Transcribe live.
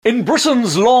In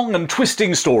Britain's long and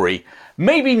twisting story,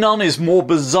 maybe none is more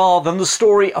bizarre than the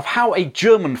story of how a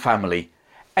German family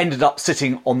ended up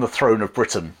sitting on the throne of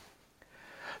Britain.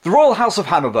 The Royal House of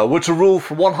Hanover were to rule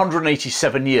for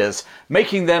 187 years,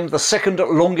 making them the second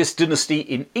longest dynasty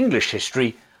in English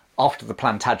history after the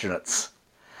Plantagenets.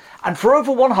 And for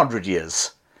over 100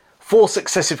 years, 4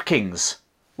 successive kings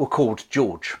were called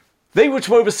George. They were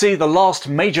to oversee the last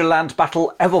major land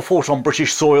battle ever fought on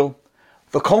British soil,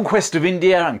 the conquest of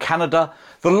India and Canada,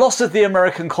 the loss of the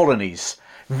American colonies,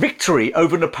 victory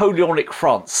over Napoleonic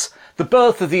France, the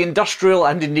birth of the industrial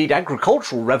and indeed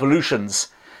agricultural revolutions,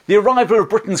 the arrival of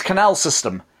Britain's canal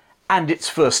system, and its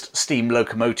first steam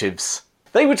locomotives.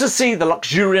 They were to see the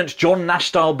luxuriant John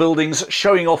Nash-style buildings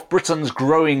showing off Britain's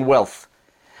growing wealth.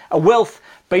 A wealth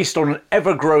based on an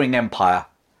ever-growing empire,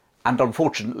 and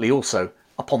unfortunately also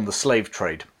upon the slave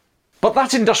trade. But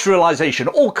that industrialisation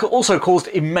also caused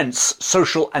immense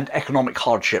social and economic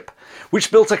hardship, which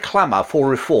built a clamour for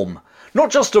reform, not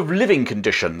just of living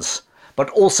conditions, but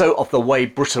also of the way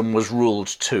Britain was ruled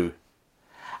too.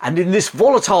 And in this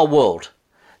volatile world,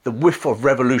 the whiff of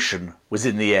revolution was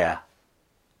in the air.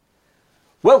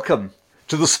 Welcome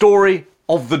to the story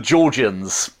of the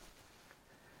Georgians.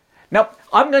 Now,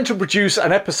 I'm going to produce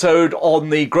an episode on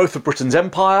the growth of Britain's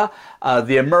empire,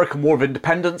 the American War of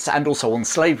Independence, and also on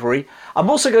slavery. I'm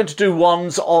also going to do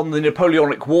ones on the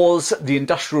Napoleonic Wars, the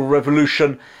Industrial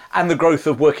Revolution, and the growth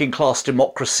of working class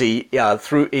democracy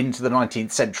through into the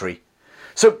 19th century.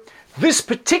 So this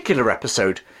particular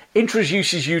episode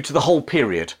introduces you to the whole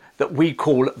period that we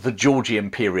call the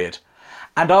Georgian period.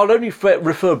 And I'll only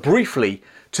refer briefly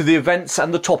to the events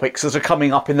and the topics that are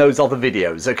coming up in those other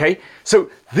videos, okay? So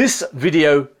this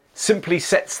video simply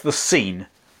sets the scene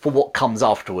for what comes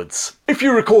afterwards. If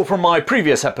you recall from my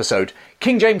previous episode,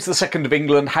 King James II of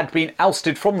England had been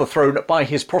ousted from the throne by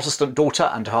his Protestant daughter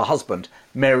and her husband,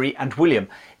 Mary and William,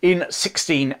 in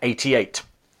 1688.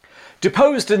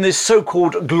 Deposed in this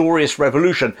so-called Glorious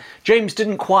Revolution, James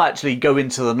didn't quietly go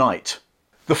into the night.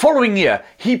 The following year,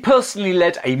 he personally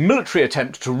led a military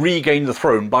attempt to regain the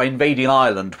throne by invading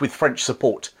Ireland with French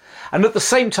support, and at the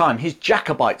same time his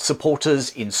Jacobite supporters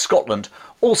in Scotland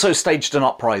also staged an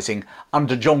uprising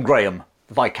under John Graham,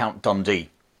 Viscount Dundee.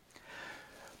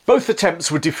 Both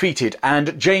attempts were defeated,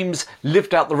 and James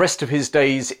lived out the rest of his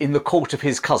days in the court of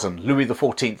his cousin, Louis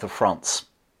XIV of France.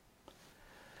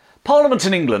 Parliament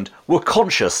in England were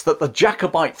conscious that the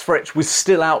Jacobite threat was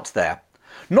still out there,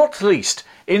 not least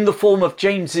in the form of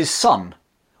James's son,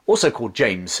 also called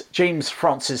James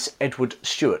Francis Edward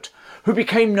Stuart, who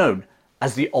became known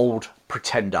as the Old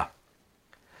Pretender.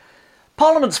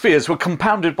 Parliament's fears were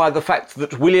compounded by the fact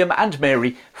that William and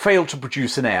Mary failed to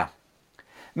produce an heir.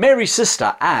 Mary's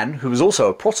sister Anne, who was also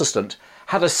a Protestant,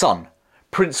 had a son,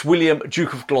 Prince William,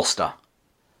 Duke of Gloucester,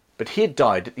 but he had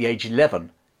died at the age of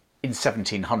 11 in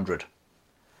 1700.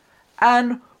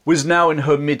 Anne was now in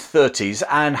her mid-30s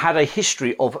and had a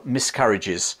history of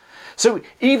miscarriages. So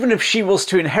even if she was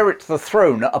to inherit the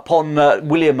throne upon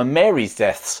William and Mary's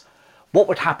deaths, what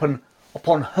would happen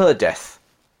upon her death?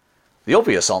 The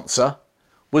obvious answer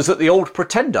was that the Old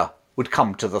Pretender would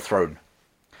come to the throne.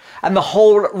 And the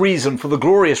whole reason for the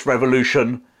Glorious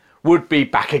Revolution would be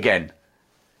back again.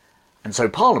 And so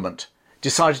Parliament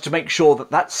decided to make sure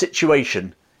that that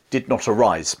situation did not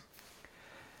arise.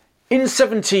 In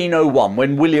 1701,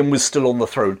 when William was still on the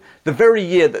throne, the very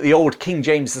year that the old King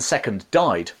James II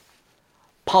died,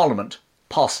 Parliament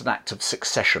passed an Act of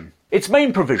Succession. Its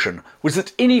main provision was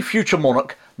that any future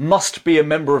monarch must be a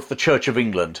member of the Church of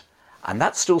England, and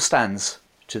that still stands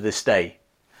to this day.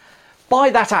 By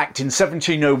that act in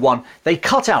 1701, they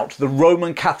cut out the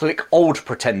Roman Catholic Old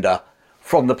Pretender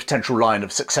from the potential line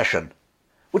of succession,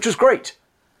 which was great.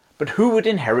 But who would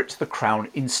inherit the crown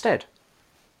instead?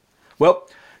 Well,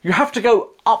 you have to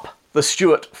go up the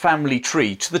Stuart family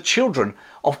tree to the children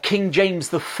of King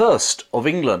James I of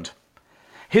England.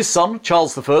 His son,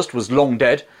 Charles I, was long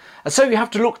dead, and so you have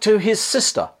to look to his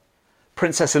sister,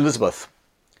 Princess Elizabeth.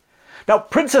 Now,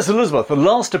 Princess Elizabeth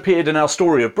last appeared in our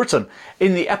story of Britain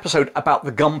in the episode about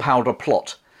the Gunpowder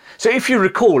Plot. So if you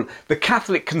recall, the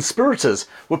Catholic conspirators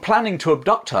were planning to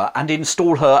abduct her and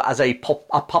install her as a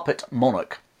puppet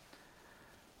monarch.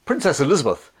 Princess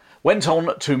Elizabeth went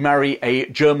on to marry a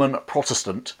German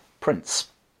Protestant prince.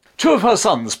 2 of her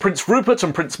sons, Prince Rupert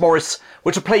and Prince Maurice,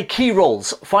 were to play key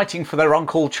roles fighting for their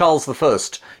uncle Charles I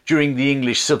during the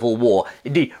English Civil War.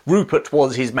 Indeed, Rupert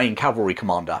was his main cavalry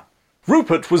commander.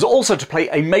 Rupert was also to play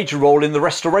a major role in the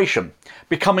Restoration,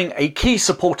 becoming a key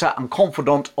supporter and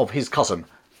confidant of his cousin,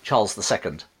 Charles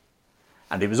II.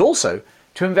 And he was also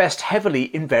to invest heavily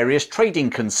in various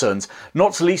trading concerns,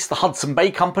 not least the Hudson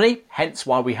Bay Company, hence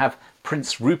why we have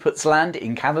Prince Rupert's Land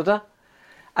in Canada,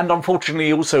 and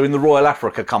unfortunately also in the Royal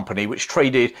Africa Company, which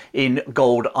traded in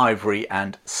gold, ivory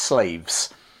and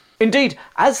slaves. Indeed,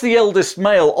 as the eldest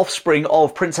male offspring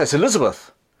of Princess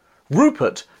Elizabeth,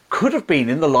 Rupert could have been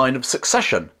in the line of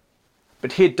succession,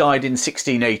 but he had died in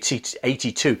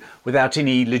 1682 without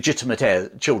any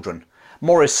legitimate children.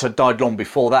 Maurice had died long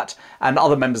before that, and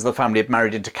other members of the family had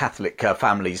married into Catholic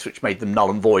families, which made them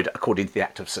null and void according to the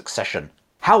Act of Succession.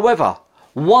 However,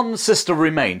 one sister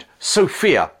remained,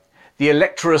 Sophia, the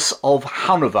Electress of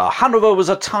Hanover. Hanover was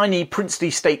a tiny princely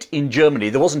state in Germany.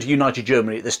 There wasn't a united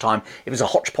Germany at this time. It was a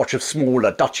hodgepodge of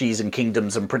smaller duchies and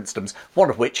kingdoms and princedoms, one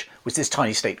of which was this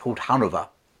tiny state called Hanover.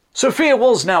 Sophia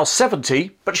was now 70,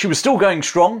 but she was still going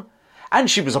strong, and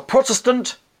she was a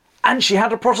Protestant, and she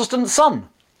had a Protestant son.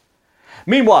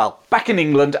 Meanwhile, back in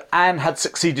England, Anne had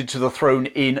succeeded to the throne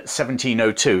in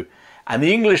 1702, and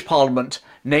the English Parliament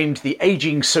named the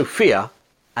ageing Sophia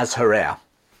as her heir.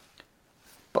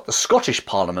 But the Scottish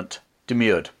Parliament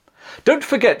demurred. Don't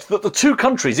forget that the two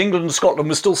countries, England and Scotland,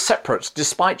 were still separate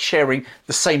despite sharing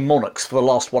the same monarchs for the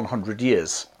last 100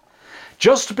 years.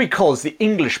 Just because the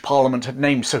English Parliament had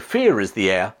named Sophia as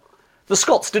the heir, the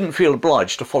Scots didn't feel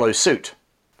obliged to follow suit.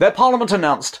 Their Parliament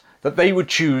announced that they would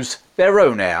choose their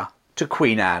own heir to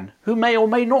Queen Anne, who may or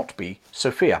may not be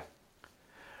Sophia.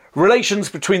 Relations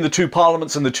between the two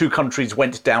parliaments and the two countries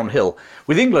went downhill,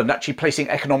 with England actually placing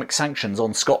economic sanctions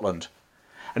on Scotland.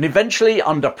 And eventually,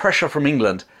 under pressure from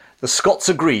England, the Scots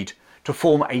agreed to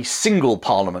form a single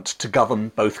parliament to govern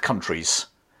both countries.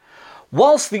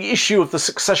 Whilst the issue of the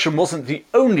succession wasn't the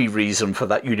only reason for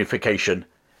that unification,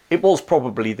 it was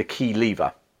probably the key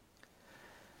lever.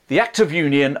 The Act of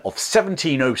Union of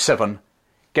 1707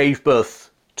 gave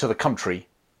birth to the country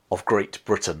of Great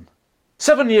Britain.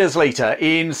 7 years later,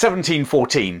 in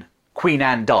 1714, Queen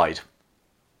Anne died.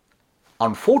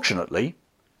 Unfortunately,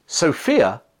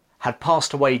 Sophia had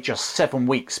passed away just 7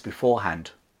 weeks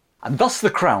beforehand, and thus the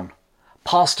crown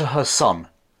passed to her son,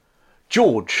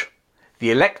 George,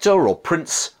 the Elector or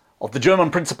Prince of the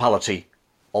German Principality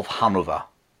of Hanover.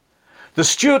 The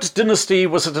Stuart dynasty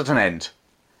was at an end,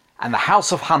 and the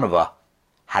House of Hanover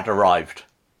had arrived.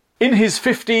 In his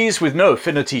 50s, with no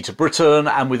affinity to Britain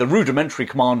and with a rudimentary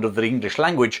command of the English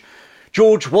language,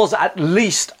 George was at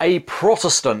least a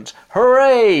Protestant.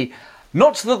 Hooray!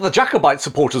 Not that the Jacobite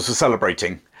supporters were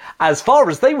celebrating. As far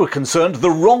as they were concerned,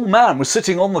 the wrong man was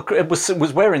sitting on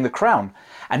was wearing the crown,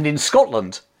 and in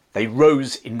Scotland they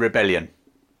rose in rebellion.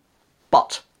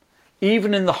 But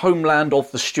even in the homeland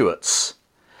of the Stuarts,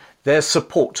 their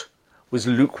support was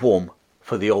lukewarm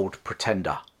for the old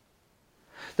pretender.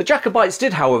 The Jacobites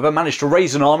did, however, manage to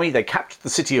raise an army. They captured the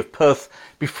city of Perth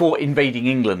before invading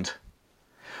England.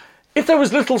 If there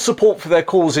was little support for their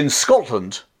cause in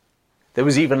Scotland, there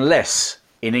was even less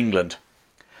in England.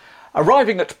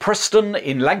 Arriving at Preston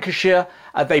in Lancashire,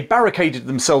 they barricaded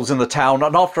themselves in the town,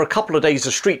 and after a couple of days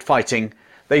of street fighting,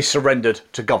 they surrendered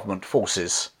to government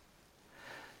forces.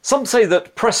 Some say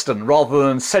that Preston, rather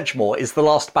than Sedgemoor, is the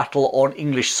last battle on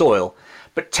English soil,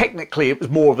 but technically it was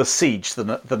more of a siege than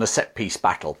a set-piece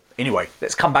battle. Anyway,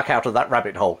 let's come back out of that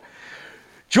rabbit hole.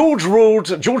 George I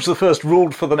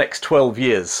ruled for the next 12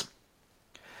 years.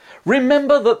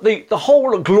 Remember that the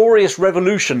whole Glorious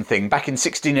Revolution thing back in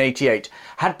 1688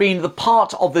 had been the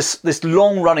part of this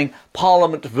long-running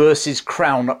Parliament versus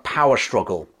Crown power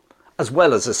struggle, as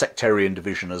well as a sectarian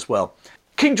division as well.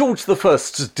 King George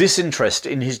I's disinterest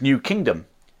in his new kingdom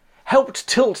helped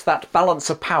tilt that balance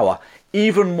of power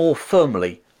even more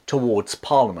firmly towards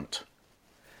Parliament.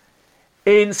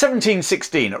 In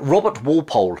 1716, Robert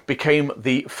Walpole became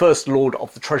the First Lord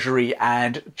of the Treasury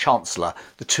and Chancellor,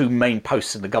 the two main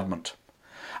posts in the government.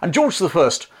 And George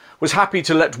I was happy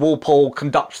to let Walpole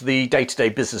conduct the day-to-day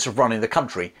business of running the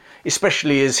country,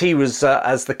 especially as he was,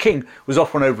 as the king, was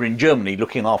often over in Germany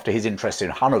looking after his interests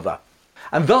in Hanover.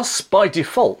 And thus, by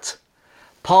default,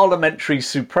 parliamentary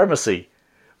supremacy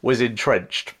was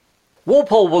entrenched.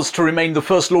 Walpole was to remain the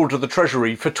First Lord of the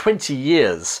Treasury for 20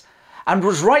 years, and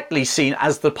was rightly seen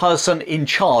as the person in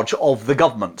charge of the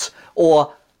government,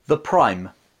 or the Prime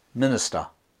Minister.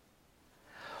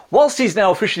 Whilst he's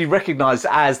now officially recognised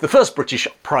as the first British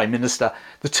Prime Minister,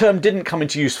 the term didn't come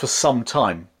into use for some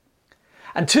time.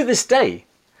 And to this day,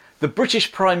 the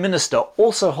British Prime Minister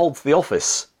also holds the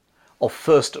office of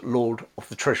First Lord of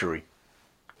the Treasury.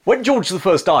 When George I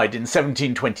died in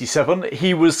 1727,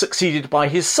 he was succeeded by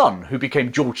his son, who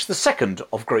became George II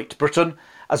of Great Britain,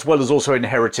 as well as also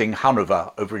inheriting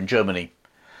Hanover over in Germany.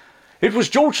 It was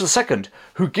George II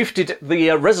who gifted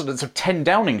the residence of 10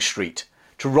 Downing Street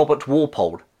to Robert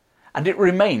Walpole, and it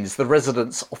remains the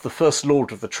residence of the First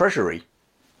Lord of the Treasury,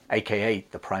 aka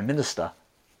the Prime Minister,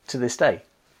 to this day.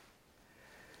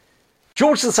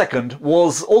 George II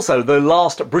was also the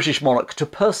last British monarch to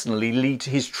personally lead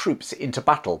his troops into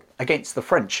battle against the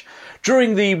French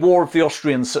during the War of the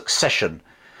Austrian Succession.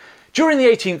 During the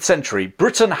 18th century,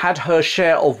 Britain had her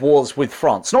share of wars with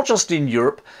France, not just in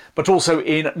Europe, but also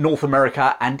in North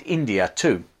America and India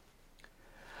too.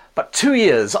 But 2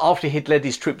 years after he'd led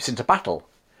his troops into battle,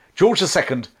 George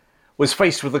II was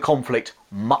faced with a conflict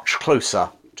much closer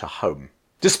to home.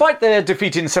 Despite their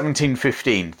defeat in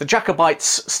 1715, the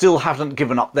Jacobites still hadn't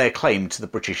given up their claim to the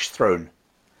British throne.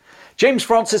 James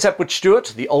Francis Edward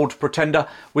Stuart, the Old Pretender,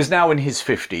 was now in his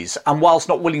 50s, and whilst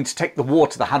not willing to take the war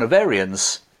to the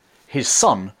Hanoverians, his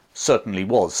son certainly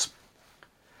was.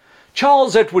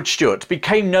 Charles Edward Stuart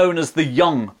became known as the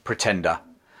Young Pretender,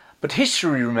 but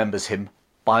history remembers him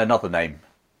by another name: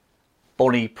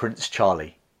 Bonnie Prince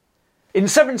Charlie. In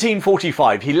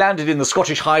 1745, he landed in the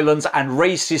Scottish Highlands and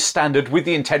raised his standard with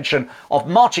the intention of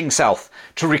marching south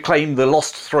to reclaim the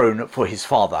lost throne for his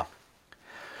father.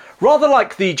 Rather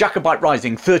like the Jacobite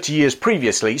Rising 30 years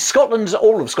previously,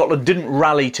 all of Scotland didn't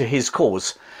rally to his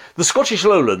cause. The Scottish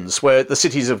lowlands, where the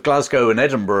cities of Glasgow and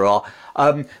Edinburgh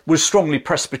are, was strongly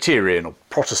Presbyterian or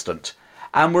Protestant,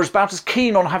 and was about as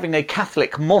keen on having a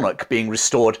Catholic monarch being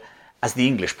restored as the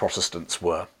English Protestants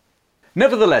were.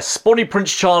 Nevertheless, Bonnie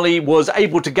Prince Charlie was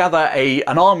able to gather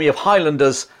an army of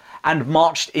Highlanders and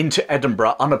marched into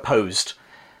Edinburgh unopposed,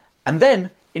 and then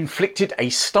inflicted a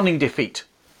stunning defeat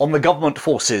on the government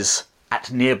forces at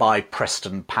nearby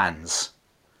Preston Pans.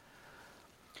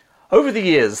 Over the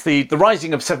years, the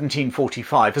Rising of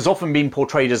 1745 has often been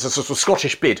portrayed as a sort of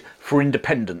Scottish bid for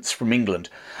independence from England,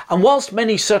 and whilst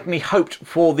many certainly hoped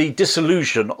for the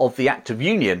dissolution of the Act of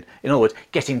Union, in other words,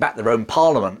 getting back their own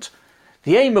parliament,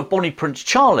 the aim of Bonnie Prince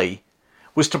Charlie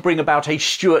was to bring about a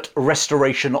Stuart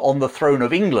restoration on the throne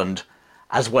of England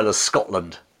as well as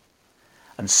Scotland.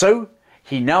 And so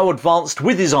he now advanced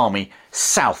with his army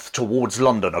south towards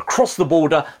London, across the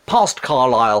border, past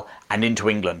Carlisle and into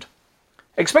England.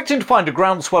 Expecting to find a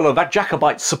groundswell of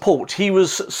Jacobite support, he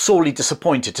was sorely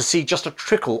disappointed to see just a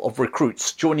trickle of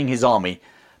recruits joining his army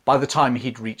by the time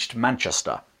he'd reached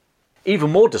Manchester.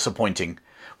 Even more disappointing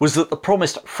was that the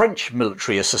promised French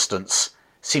military assistance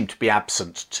seemed to be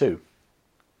absent too.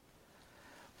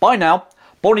 By now,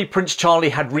 Bonnie Prince Charlie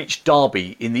had reached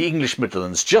Derby in the English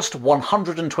Midlands, just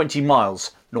 120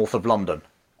 miles north of London.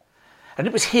 And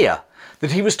it was here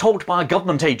that he was told by a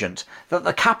government agent that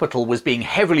the capital was being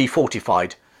heavily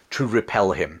fortified to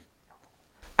repel him.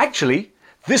 Actually,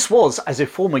 this was, as a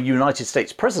former United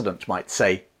States president might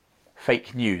say,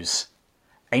 fake news,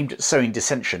 aimed at sowing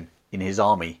dissension in his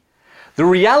army. The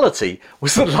reality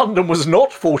was that London was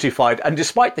not fortified, and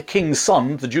despite the King's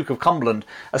son, the Duke of Cumberland,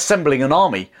 assembling an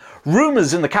army,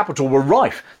 rumours in the capital were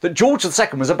rife that George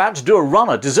II was about to do a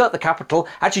runner, desert the capital,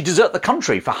 actually desert the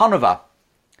country for Hanover.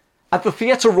 At the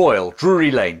Theatre Royal,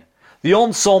 Drury Lane, the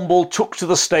ensemble took to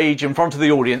the stage in front of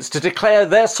the audience to declare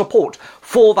their support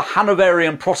for the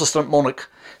Hanoverian Protestant monarch,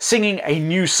 singing a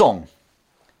new song,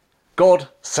 God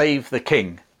Save the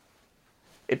King.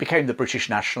 It became the British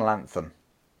national anthem.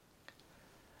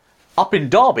 Up in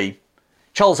Derby,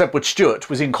 Charles Edward Stuart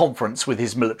was in conference with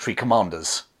his military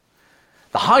commanders.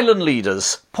 The Highland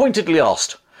leaders pointedly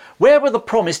asked where were the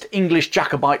promised English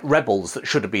Jacobite rebels that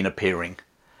should have been appearing,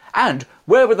 and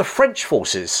where were the French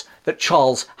forces that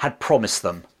Charles had promised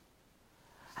them.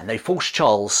 And they forced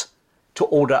Charles to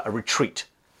order a retreat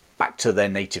back to their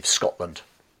native Scotland.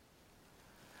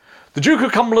 The Duke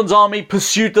of Cumberland's army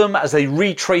pursued them as they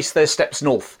retraced their steps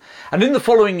north, and in the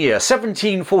following year,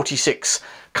 1746,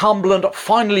 Cumberland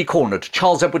finally cornered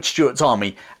Charles Edward Stuart's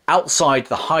army outside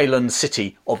the Highland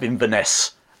city of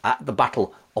Inverness at the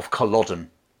Battle of Culloden.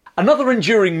 Another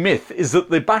enduring myth is that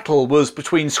the battle was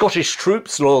between Scottish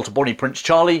troops loyal to Bonnie Prince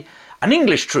Charlie and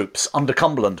English troops under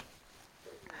Cumberland.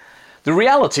 The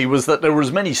reality was that there were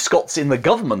as many Scots in the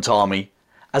government army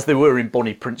as there were in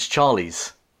Bonnie Prince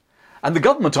Charlie's. And the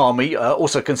government army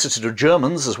also consisted of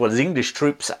Germans as well as English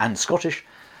troops and Scottish,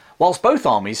 whilst both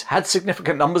armies had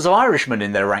significant numbers of Irishmen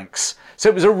in their ranks, so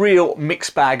it was a real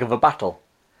mixed bag of a battle.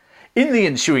 In the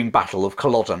ensuing Battle of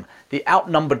Culloden, the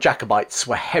outnumbered Jacobites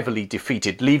were heavily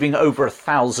defeated, leaving over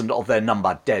 1,000 of their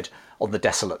number dead on the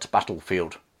desolate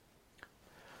battlefield.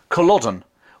 Culloden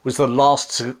was the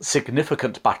last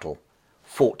significant battle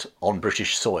fought on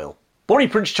British soil. Bonnie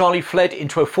Prince Charlie fled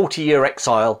into a 40-year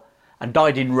exile and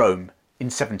died in Rome in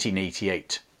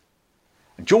 1788.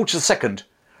 And George II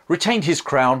retained his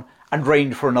crown and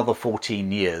reigned for another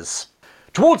 14 years.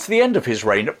 Towards the end of his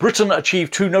reign, Britain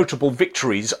achieved two notable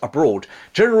victories abroad.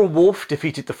 General Wolfe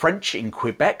defeated the French in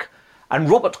Quebec, and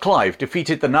Robert Clive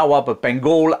defeated the Nawab of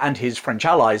Bengal and his French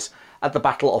allies at the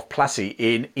Battle of Plassey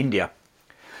in India.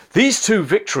 These two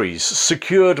victories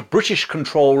secured British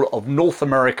control of North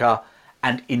America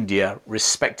and India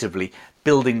respectively,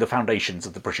 building the foundations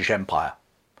of the British Empire.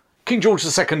 King George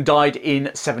II died in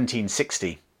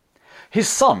 1760. His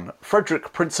son,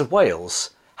 Frederick, Prince of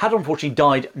Wales, had unfortunately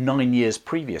died 9 years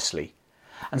previously,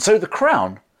 and so the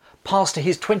crown passed to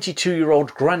his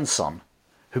 22-year-old grandson,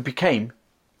 who became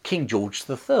King George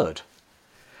III.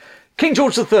 King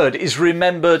George III is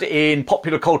remembered in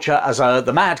popular culture as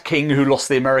the mad king who lost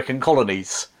the American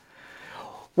colonies.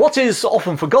 What is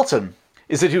often forgotten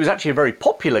is that he was actually a very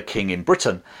popular king in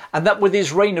Britain, and that with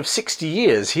his reign of 60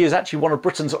 years, he is actually one of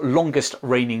Britain's longest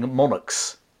reigning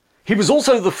monarchs. He was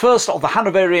also the first of the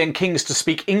Hanoverian kings to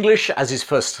speak English as his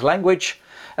first language,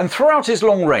 and throughout his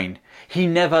long reign, he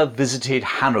never visited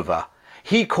Hanover.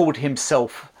 He called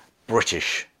himself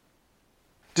British.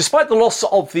 Despite the loss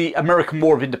of the American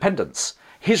War of Independence,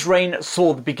 his reign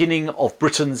saw the beginning of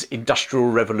Britain's Industrial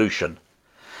Revolution.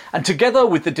 And together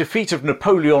with the defeat of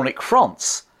Napoleonic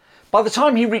France, by the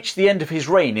time he reached the end of his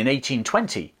reign in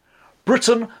 1820,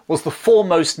 Britain was the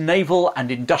foremost naval and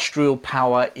industrial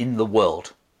power in the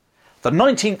world. The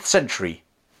 19th century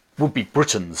would be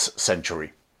Britain's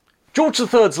century. George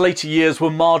III's later years were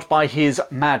marred by his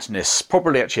madness,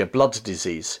 probably actually a blood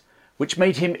disease, which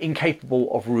made him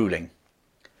incapable of ruling.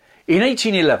 In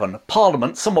 1811,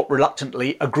 Parliament, somewhat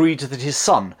reluctantly, agreed that his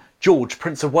son, George,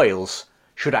 Prince of Wales,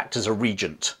 should act as a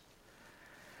regent.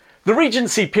 The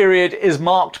regency period is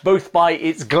marked both by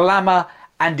its glamour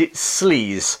and its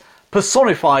sleaze,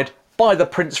 personified by the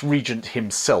Prince Regent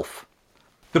himself.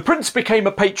 The Prince became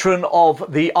a patron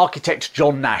of the architect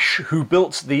John Nash, who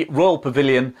built the Royal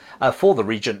Pavilion for the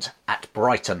Regent at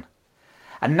Brighton.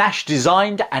 And Nash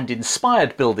designed and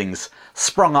inspired buildings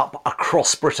sprung up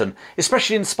across Britain,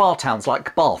 especially in spa towns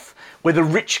like Bath, where the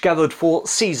rich gathered for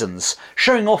seasons,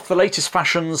 showing off the latest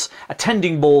fashions,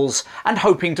 attending balls, and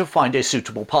hoping to find a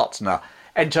suitable partner.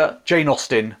 Enter Jane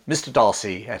Austen, Mr.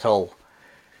 Darcy et al.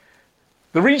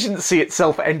 The regency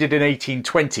itself ended in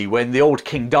 1820 when the old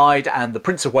king died and the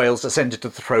Prince of Wales ascended to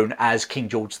the throne as King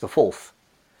George IV.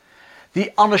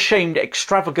 The unashamed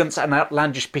extravagance and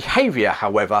outlandish behaviour,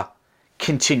 however,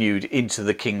 continued into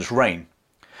the king's reign.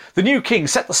 The new king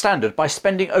set the standard by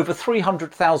spending over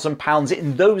 £300,000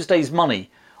 in those days' money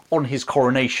on his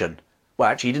coronation. Well,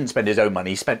 actually, he didn't spend his own money,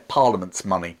 he spent Parliament's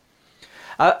money.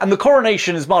 And the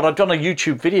coronation is marred. I've done a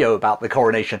YouTube video about the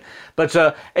coronation, but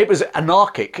it was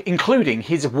anarchic, including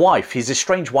his wife, his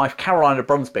estranged wife, Caroline of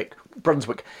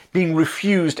Brunswick, being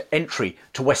refused entry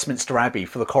to Westminster Abbey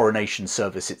for the coronation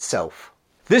service itself.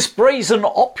 This brazen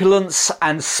opulence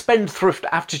and spendthrift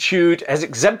attitude, as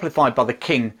exemplified by the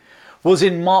king, was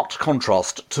in marked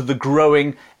contrast to the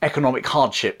growing economic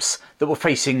hardships that were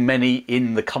facing many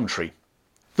in the country.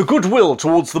 The goodwill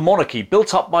towards the monarchy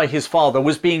built up by his father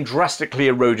was being drastically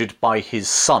eroded by his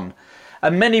son,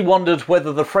 and many wondered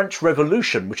whether the French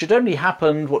Revolution, which had only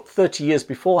happened, 30 years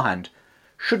beforehand,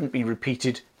 shouldn't be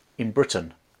repeated in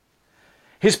Britain.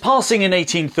 His passing in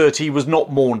 1830 was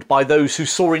not mourned by those who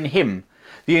saw in him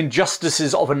the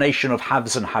injustices of a nation of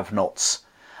haves and have-nots,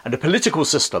 and a political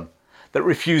system that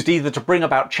refused either to bring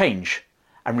about change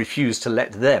and refused to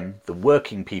let them, the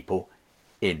working people,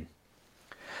 in.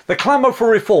 The clamour for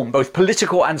reform, both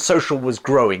political and social, was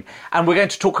growing, and we're going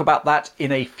to talk about that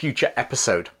in a future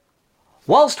episode.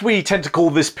 Whilst we tend to call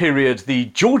this period the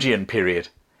Georgian period,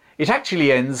 it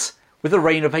actually ends with the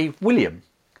reign of a William.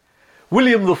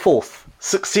 William IV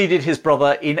succeeded his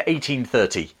brother in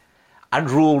 1830 and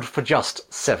ruled for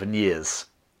just 7 years.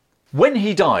 When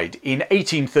he died in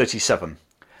 1837,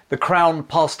 the crown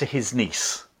passed to his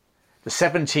niece, the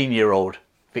 17-year-old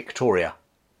Victoria.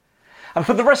 And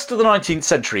for the rest of the 19th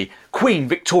century, Queen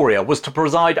Victoria was to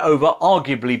preside over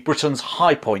arguably Britain's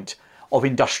high point of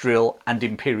industrial and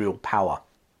imperial power.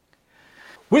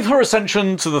 With her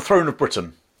ascension to the throne of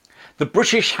Britain, the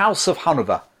British House of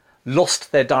Hanover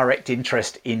lost their direct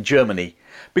interest in Germany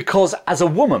because, as a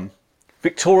woman,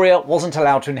 Victoria wasn't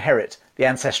allowed to inherit the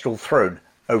ancestral throne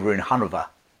over in Hanover.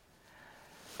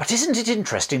 But isn't it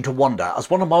interesting to wonder, as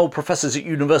one of my old professors at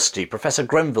university, Professor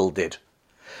Grenville, did,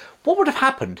 what would have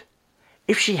happened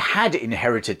if she had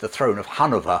inherited the throne of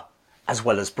Hanover as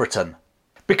well as Britain?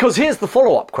 Because here's the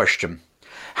follow-up question.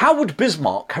 How would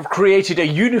Bismarck have created a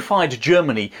unified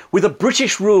Germany with a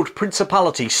British-ruled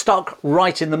principality stuck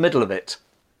right in the middle of it?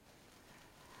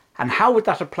 And how would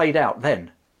that have played out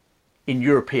then in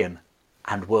European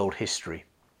and world history?